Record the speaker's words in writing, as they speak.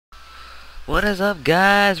What is up,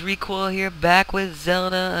 guys? Recoil here, back with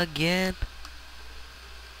Zelda again.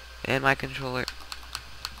 And my controller.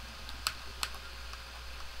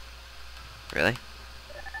 Really?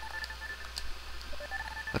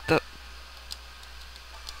 What the?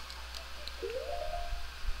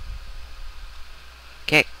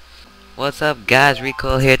 Okay. What's up, guys?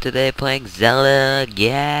 Recoil here today playing Zelda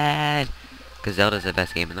again. Because Zelda's the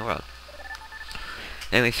best game in the world.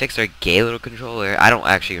 And we fixed our gay little controller. I don't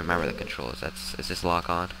actually remember the controls. It's this lock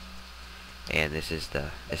on. And this is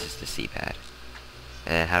the C-pad.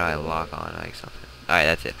 And then how do I lock on like something? Alright,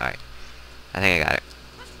 that's it. Alright. I think I got it.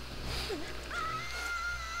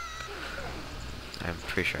 I'm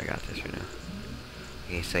pretty sure I got this right now.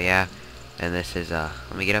 Okay, so yeah. And this is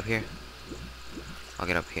let me get up here. I'll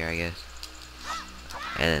get up here, I guess.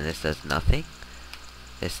 And then this does nothing.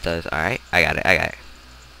 This does alright. I got it.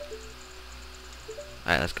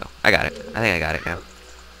 Alright, let's go. I got it. I think I got it now.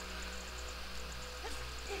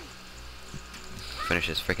 Finish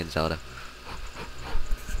this freaking Zelda.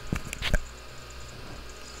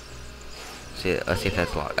 Let's see if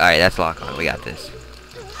that's locked. Alright, that's locked on. We got this.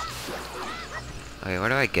 Okay, where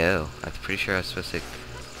do I go? I'm pretty sure I was supposed to...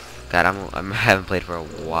 God, I haven't played for a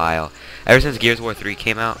while. Ever since Gears of War 3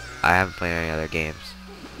 came out, I haven't played any other games.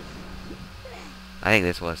 I think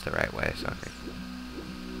this was the right way, so okay.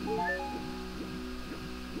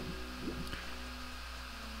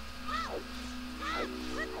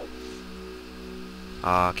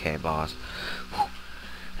 Okay, boss.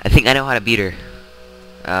 I think I know how to beat her.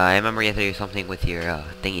 I remember you have to do something with your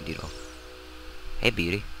thingy doodle. Hey,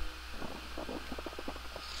 beauty.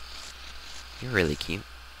 You're really cute.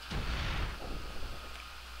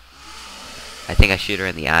 I think I shoot her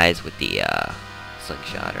in the eyes with the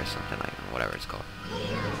slingshot or something like that, whatever it's called.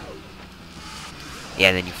 Yeah,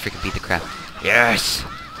 and then you freaking beat the crap. Yes!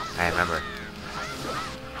 I remember.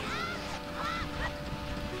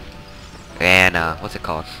 And what's it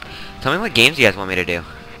called? Tell me what games you guys want me to do.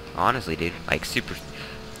 Honestly, dude, like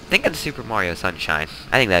think of the Super Mario Sunshine.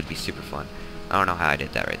 I think that'd be super fun. I don't know how I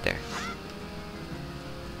did that right there.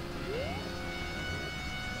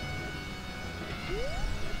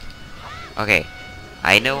 Okay,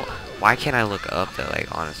 I know. Why can't I look up though? Like,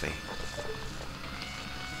 honestly.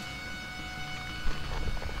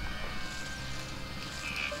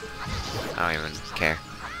 I don't even care.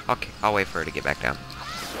 Okay, I'll wait for her to get back down.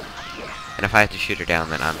 And if I have to shoot her down,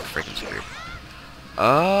 then I'm freaking screwed.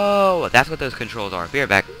 Oh, that's what those controls are. Be right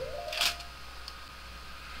back.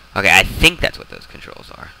 Okay, I think that's what those controls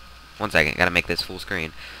are. One second, gotta make this full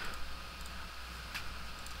screen.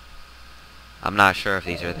 I'm not sure if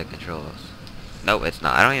these are the controls. Nope, it's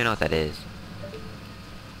not. I don't even know what that is.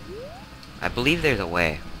 I believe there's a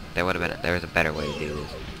way. There was a better way to do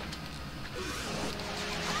this.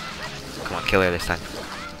 Come on, kill her this time.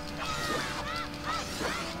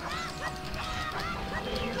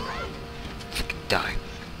 Die.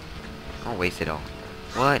 Don't waste it all.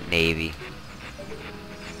 What, Navy?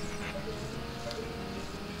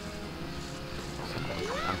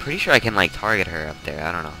 I'm pretty sure I can, like, target her up there.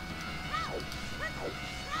 I don't know.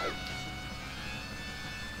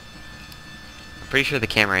 I'm pretty sure the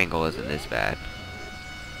camera angle isn't this bad.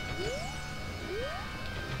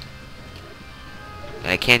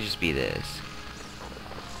 And it can't just be this.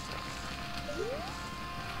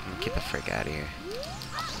 Get the frick out of here.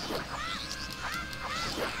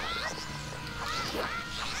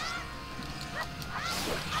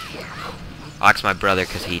 Ox my brother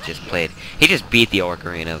because he just beat the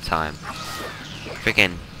Ocarina of Time.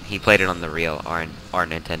 Freaking, he played it on the real our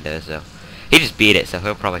Nintendo, so he just beat it, so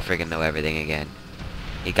he'll probably freaking know everything again.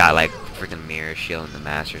 He got like freaking mirror shield and the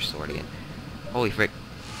Master Sword again. Holy frick!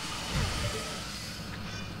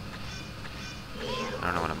 I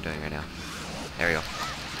don't know what I'm doing right now. There we go.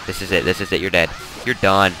 This is it. This is it. You're dead. You're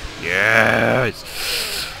done. Yes.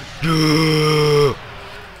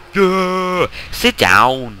 Sit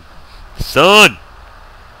down. Son!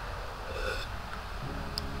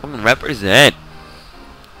 I'm gonna represent.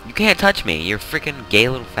 You can't touch me. You're a freaking gay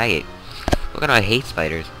little faggot. Look at how I hate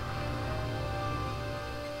spiders.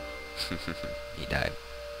 He died.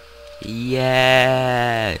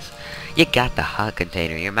 Yes! You got the hot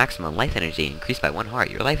container. Your maximum life energy increased by 1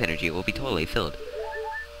 heart. Your life energy will be totally filled.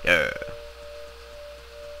 Yeah.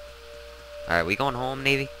 Alright, we going home,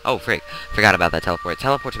 Navy? Oh, frick. Forgot about that teleport.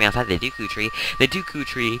 Teleport to me outside the Dooku tree. The Dooku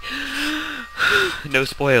tree. No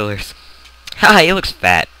spoilers. Haha, he looks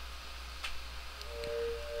fat.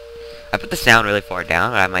 I put the sound really far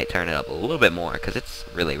down, but I might turn it up a little bit more, because it's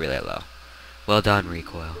really, really low. Well done,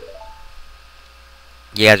 Recoil.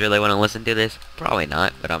 You guys really want to listen to this? Probably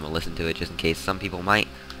not, but I'm going to listen to it just in case some people might.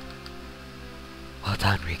 Well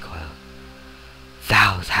done, Recoil.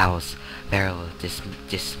 house, Pharaoh,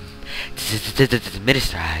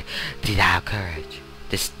 administrated courage.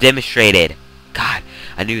 Demonstrated. God,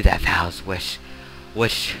 I knew that vows wish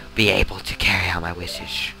be able to carry out my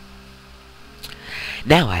wishes.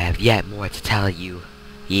 Now I have yet more to tell you.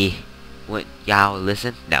 Y'all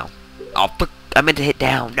listen? No. Oh, I meant to hit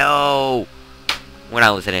down. No! We're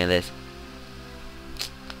not listening to this.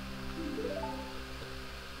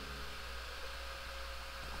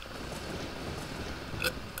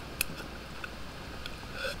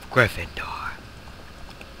 Gryffindor.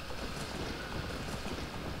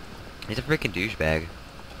 He's a freaking douchebag.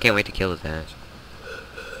 Can't wait to kill his ass.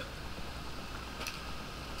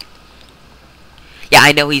 Yeah,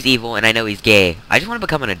 I know he's evil and I know he's gay. I just want to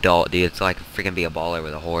become an adult, dude, so I can freaking be a baller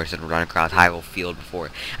with a horse and run across Hyrule Field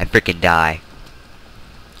before I freaking die.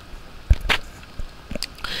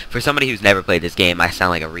 For somebody who's never played this game, I sound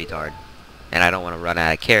like a retard. And I don't want to run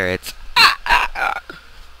out of carrots.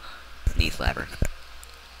 Knee slapper.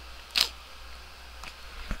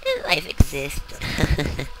 Life exists.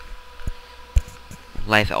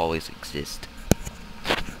 Life always exists.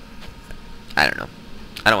 I don't know.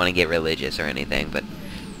 I don't want to get religious or anything, but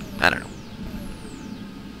I don't know.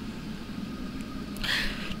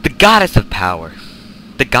 The goddess of power.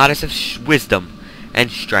 The goddess of wisdom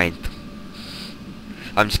and strength.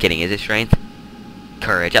 I'm just kidding. Is it strength?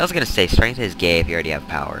 Courage. I was going to say strength is gay if you already have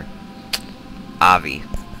power. Avi.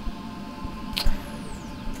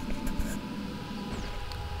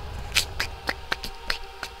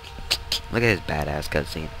 Look at his badass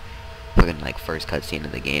cutscene. Fucking like first cutscene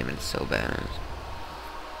of the game, and it's so badass.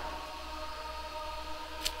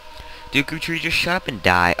 Dude, Gucci, just shut up and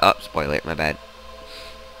die. Oh, spoiler, my bad.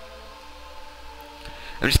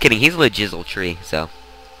 I'm just kidding, he's a legizzle tree, so.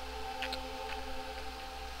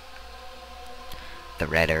 The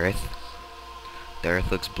red earth. The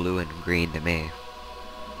earth looks blue and green to me.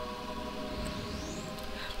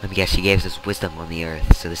 Let me guess, she gave us wisdom on the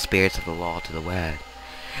earth, so the spirits of the law to the word.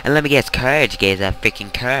 And let me guess, courage gave that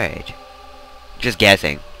freaking courage. Just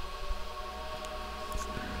guessing.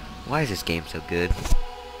 Why is this game so good?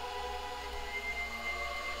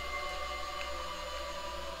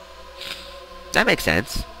 That makes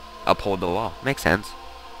sense. Uphold the law. Makes sense.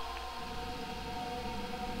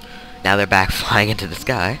 Now they're back flying into the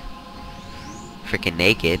sky. Freaking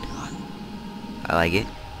naked. I like it.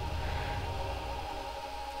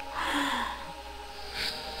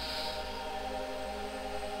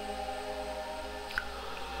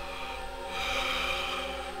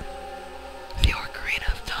 The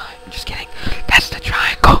Ocarina of Time. I'm just kidding. That's the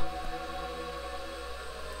triangle.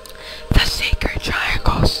 The sacred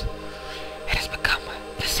triangles. It has become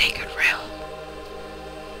the sacred realm.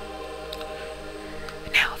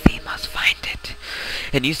 Now thee must find it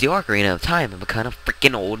and use the Ocarina of Time and become a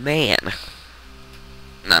freaking old man.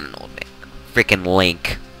 Not an old man. Freaking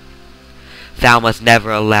Link. Thou must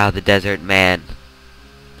never allow the desert man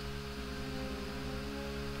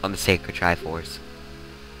on the sacred Triforce.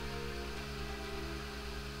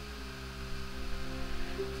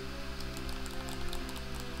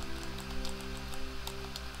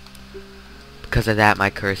 Because of that, my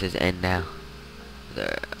curses end now.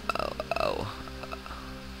 Oh.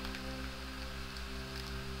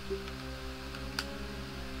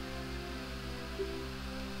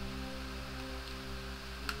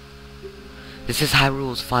 This is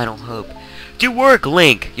Hyrule's final hope. Do work,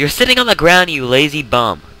 Link! You're sitting on the ground, you lazy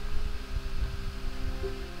bum.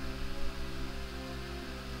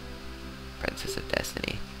 Princess of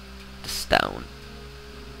Destiny. The stone.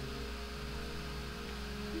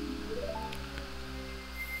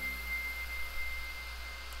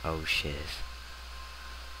 Oh shiz.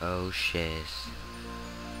 Oh shiz.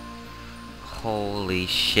 Holy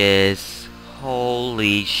shiz.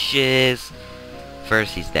 Holy shiz.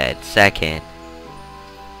 First he's dead. Second.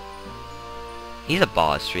 He's a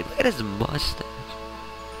boss tree. Look at his mustache.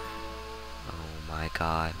 Oh my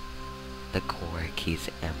god. The Korki's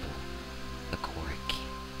emblem. The Korki.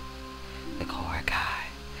 The Korkai.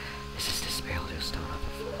 This is the spiritual stone of the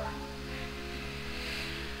floor.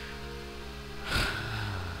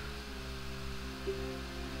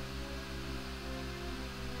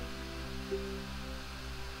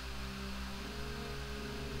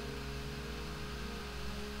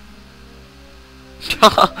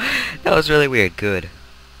 That was really weird. Good.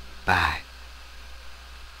 Bye.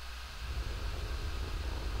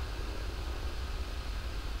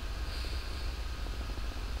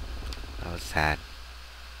 That was sad.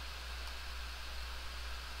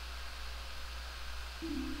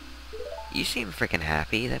 You seem freaking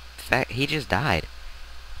happy. That fact he just died.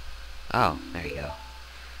 Oh, there you go.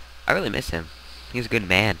 I really miss him. He was a good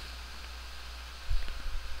man.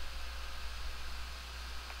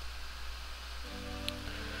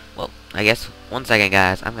 I guess, one second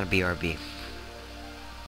guys, I'm gonna BRB.